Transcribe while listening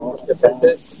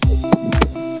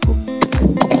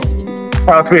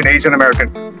Proud to be an Asian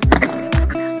American.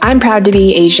 I'm proud to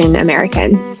be Asian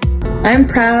American. I'm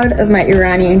proud of my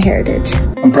Iranian heritage.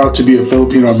 I'm proud to be a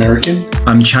Filipino American.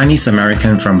 I'm Chinese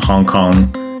American from Hong Kong,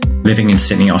 living in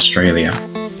Sydney, Australia.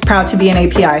 Proud to be an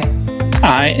API.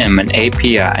 I am an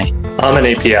API. I'm an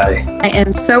API. I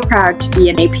am so proud to be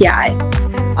an API.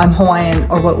 I'm Hawaiian,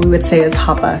 or what we would say is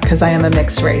Hapa, because I am a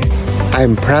mixed race.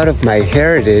 I'm proud of my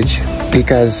heritage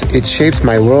because it shapes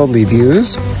my worldly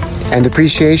views and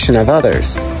appreciation of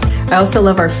others. I also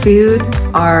love our food,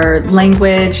 our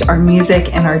language, our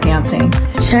music, and our dancing.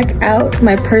 Check out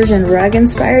my Persian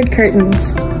rug-inspired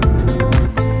curtains.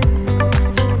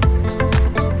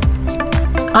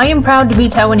 I am proud to be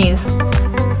Taiwanese.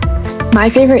 My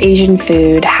favorite Asian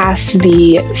food has to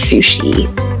be sushi.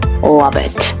 Love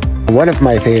it. One of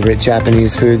my favorite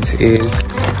Japanese foods is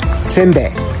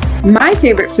senbei. My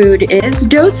favorite food is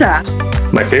dosa.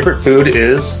 My favorite food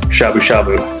is shabu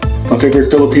shabu. My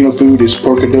favorite Filipino food is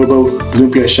pork adobo,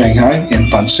 lumpia Shanghai,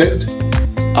 and pancit.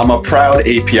 I'm a proud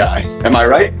API. Am I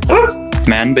right?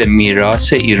 من به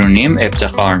میراث ایرانیم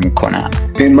افتخار میکنم.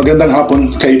 And magandang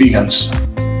hapon, kaibigans.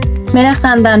 मेरा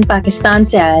खानदान पाकिस्तान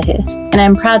से आया है and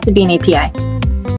I'm proud to be an API.